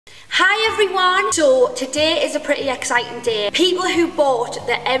Hi everyone! So today is a pretty exciting day. People who bought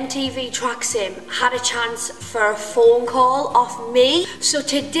the MTV track sim had a chance for a phone call off me. So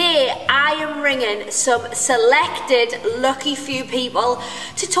today I am ringing some selected lucky few people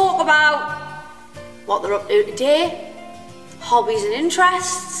to talk about what they're up to today, hobbies and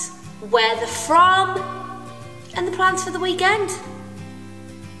interests, where they're from, and the plans for the weekend.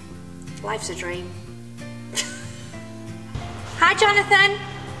 Life's a dream. Hi Jonathan!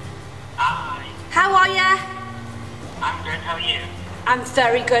 Hi. How are ya? I'm good, how are you? I'm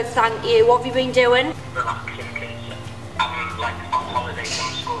very good, thank you. What have you been doing? Relaxing, because I'm like on holiday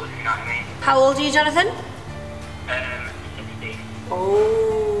from school, if you know what I mean. How old are you, Jonathan? 16.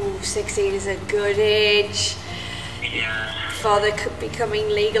 Oh, 16 is a good age. Yeah. For the becoming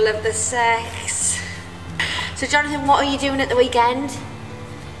legal of the sex. So Jonathan, what are you doing at the weekend?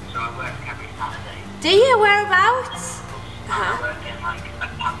 So I work every Saturday. Do you? Whereabouts? I work in like a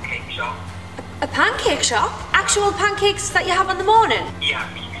pancake shop. A pancake shop? Actual pancakes that you have in the morning? Yeah.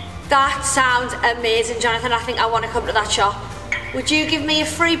 That sounds amazing, Jonathan. I think I want to come to that shop. Would you give me a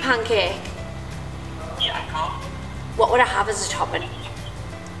free pancake? Yeah, I can. What would I have as a topping?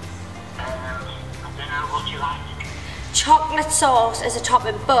 I don't know, what do you like? Chocolate sauce as a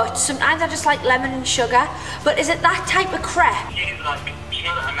topping, but sometimes I just like lemon and sugar. But is it that type of crepe? Do you like, the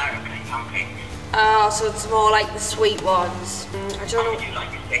American pancakes? Oh, so it's more like the sweet ones. I don't know. Do you like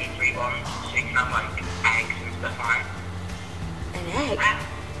the savoury ones, so you can have like eggs and stuff on it? An egg?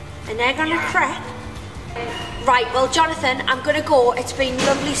 An egg on a crepe? Right, well Jonathan, I'm gonna go. It's been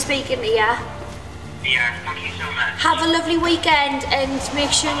lovely speaking to you. Yeah, thank you so much. Have a lovely weekend and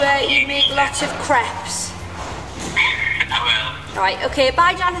make sure you make lots of crepes. I will. Right, okay,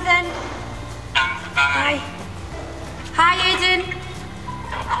 bye Jonathan. Thanks, bye. Bye. Hi Aiden.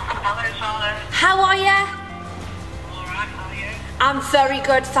 Hello, Charlotte. How are ya? Alright, how are you? I'm very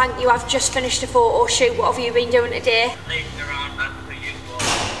good, thank you. I've just finished a photo shoot. What have you been doing today? Later on, as per usual.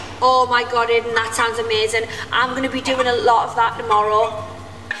 Oh my god, Aiden, that sounds amazing. I'm going to be doing a lot of that tomorrow.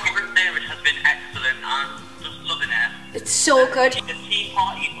 The current service has been excellent. I'm just loving it. It's so good. The tea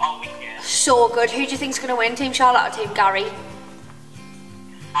parties all weekend. So good. Who do you think's going to win? Team Charlotte or Team Gary?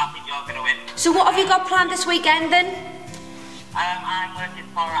 I think you're going to win. So what have you got planned this weekend then? I'm working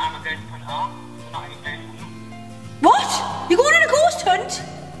for I'm a ghost hunter. I'm not any ghost hunter. What? You're going on a ghost hunt?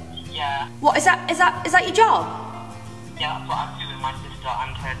 Yeah. What, is that your job? Yeah, that's what I'm doing, my sister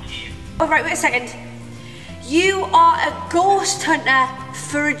and her team. Oh right, wait a second. You are a ghost hunter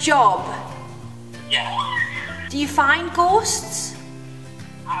for a job? Yeah. Do you find ghosts?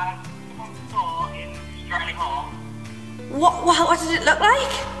 I saw in Stradley Hall. What does it look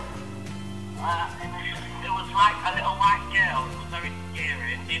like? It was like a little white girl. It was very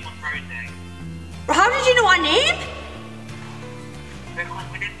scary. It was Rosie. How did you know our name?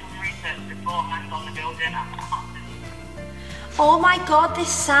 Because we did some research beforehand on the building and the houses. Oh my god, this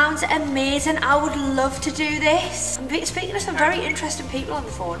sounds amazing. I would love to do this. I'm speaking to some very interesting people on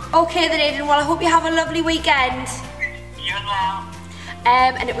the phone. Okay then Aiden, well I hope you have a lovely weekend. You as well.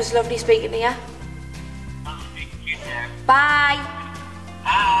 And it was lovely speaking to you. I'll speak to you soon. Bye.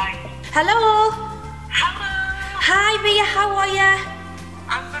 Bye. Hello. Hello. Hi Mia, how are you?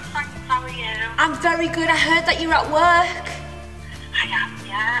 I'm good, thanks. How are you? I'm very good. I heard that you're at work. I am,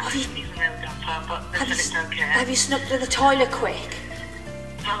 yeah. I'm even really got but they said it's okay. Have you snuck to the toilet quick?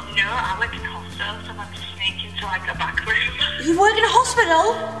 Well, no, I work in hospital, so I have to sneak into like a back room. You work in a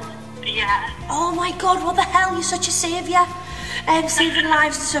hospital? Yeah. Oh my god, what the hell? You're such a saviour. Saving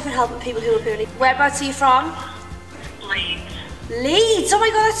lives and stuff and helping people who are poorly. Whereabouts are you from? Leeds. Leeds? Oh my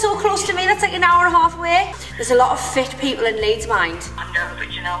god, that's so close to me. That's like an hour and a half away. There's a lot of fit people in Leeds, mind. I know, but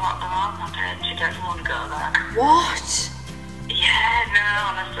you know what? There are my parents who don't want to go there. What? Yeah, no,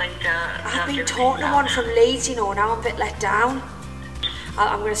 honestly, don't. I've been talking to one from Leeds, you know, now I'm a bit let down.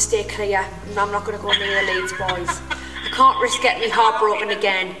 I'm going to stay clear. I'm not going to go near the Leeds boys. I can't risk getting me heart broken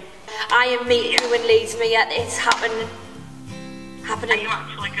again. I am meeting you in Leeds, Mia. It's happening. Are you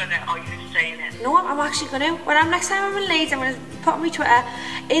actually gonna, or are you just saying it? No, I'm actually going to. When next time I'm in Leeds, I'm going to put on my Twitter,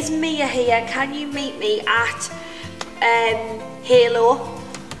 is Mia here? Can you meet me at Halo?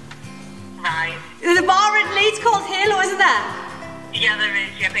 Right. There's a bar in Leeds called Halo, isn't there? Yeah, there is.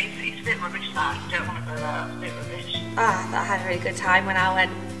 Yeah, but it's a bit rubbish that. You don't want to go there. It's a bit rubbish. Ah, I had a really good time when I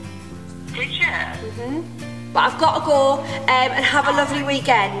went. Did you? But I've got to go and have a lovely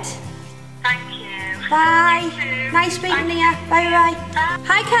weekend. Thank you. Bye. You too. Nice speaking to you. Bye bye.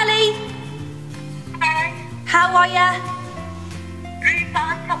 Hi Kelly. Bye. How are you? Great,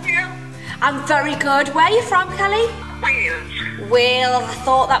 thanks. How are you? I'm very good. Where are you from, Kelly? Wales. Wales. I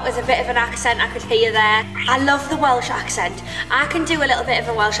thought that was a bit of an accent I could hear there. I love the Welsh accent. I can do a little bit of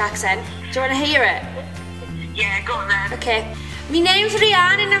a Welsh accent. Do you want to hear it? Yeah, go on then. Okay. My name's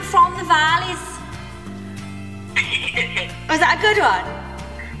Rhiannon and I'm from the Valleys. Was that a good one?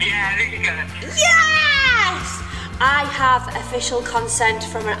 Yeah, really good. Yes! I have official consent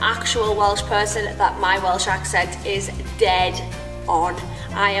from an actual Welsh person that my Welsh accent is dead on.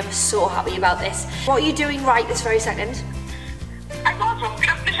 I am so happy about this. What are you doing right this very second? I was walking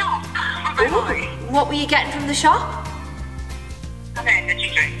up the shop with my boy. What were you getting from the shop? An energy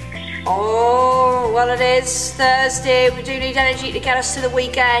drink. Oh, well, it is Thursday. We do need energy to get us to the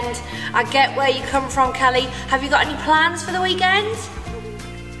weekend. I get where you come from, Kelly. Have you got any plans for the weekend?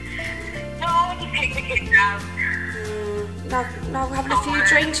 No, just take the kids out. No, having a few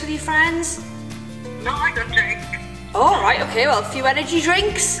drinks with your friends? No, I don't drink. Oh, right, okay, well, a few energy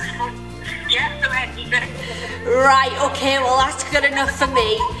drinks. Yeah, some energy drinks. Right, okay, well, that's good enough for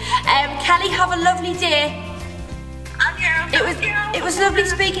me. Kelly, have a lovely day. It was lovely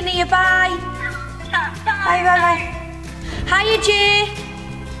speaking to you. Bye. Bye, bye, bye. Hiya, Jay.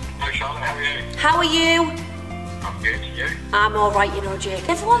 Hi, Charlotte, how are you? How are you? I'm good, you? I'm alright, you know, Jake.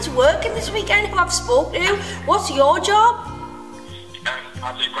 Everyone's working this weekend who I've spoken to. What's your job?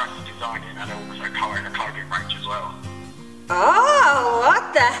 I do graphic designing and also coloring a clothing range as well. Oh,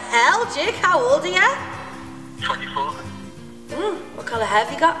 what the hell, Jake? How old are you? 24. What colour hair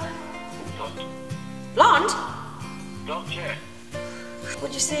have you got? Blonde. Blonde? Blonde, yeah.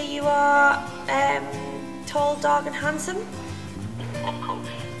 Would you say you are tall, dark and handsome? Of course.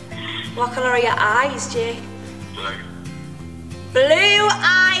 What colour are your eyes, Jake? Blue. Blue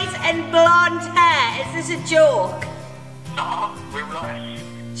eyes and blonde hair. Is this a joke? No, real life.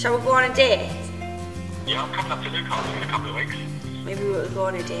 Shall we go on a date? Yeah, I'm coming up to Newcastle in a couple of weeks. Maybe we'll go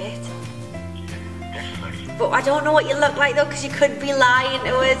on a date. Yeah, definitely. But I don't know what you look like though, because you could be lying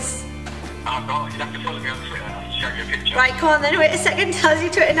to us. Oh God, you'd have to follow me on Twitter. I'll show you a picture. Right, come on then, wait a second, tell us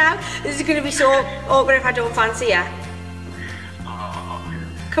your Twitter now. This is going to be so awkward if I don't fancy you. Oh.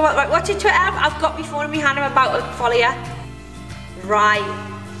 Come on, right, what's your Twitter? I've got my phone in my hand, I'm about to follow you. Right.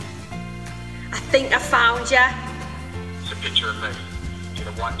 I think I found you. It's a picture of me in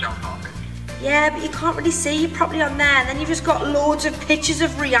a white jump outfit. Yeah, but you can't really see you properly on there, and then you've just got loads of pictures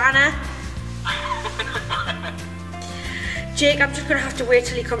of Rihanna. Jake, I'm just going to have to wait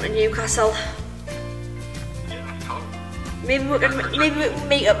till you come to Newcastle. Yeah, that's cool. Maybe we can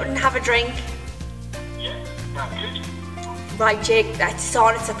meet up and have a drink. Yeah, that's good. Right, Jake, it's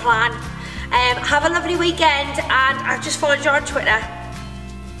on, it's a plan. Have a lovely weekend, and I've just followed you on Twitter.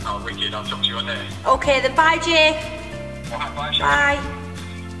 Oh, wicked, I'll talk to you on there. Okay, then bye, Jake. Alright, bye, Charlotte. Bye.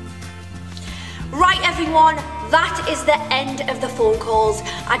 Right, everyone, that is the end of the phone calls.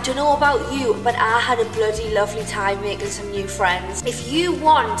 I don't know about you, but I had a bloody lovely time making some new friends. If you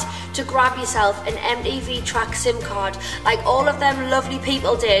want to grab yourself an MTV track SIM card, like all of them lovely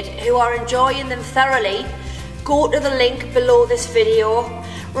people did, who are enjoying them thoroughly, go to the link below this video.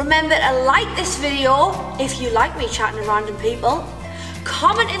 Remember to like this video if you like me chatting to random people.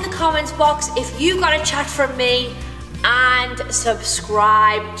 Comment in the comments box if you got a chat from me, and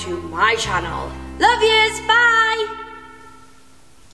subscribe to my channel. Love yous, bye!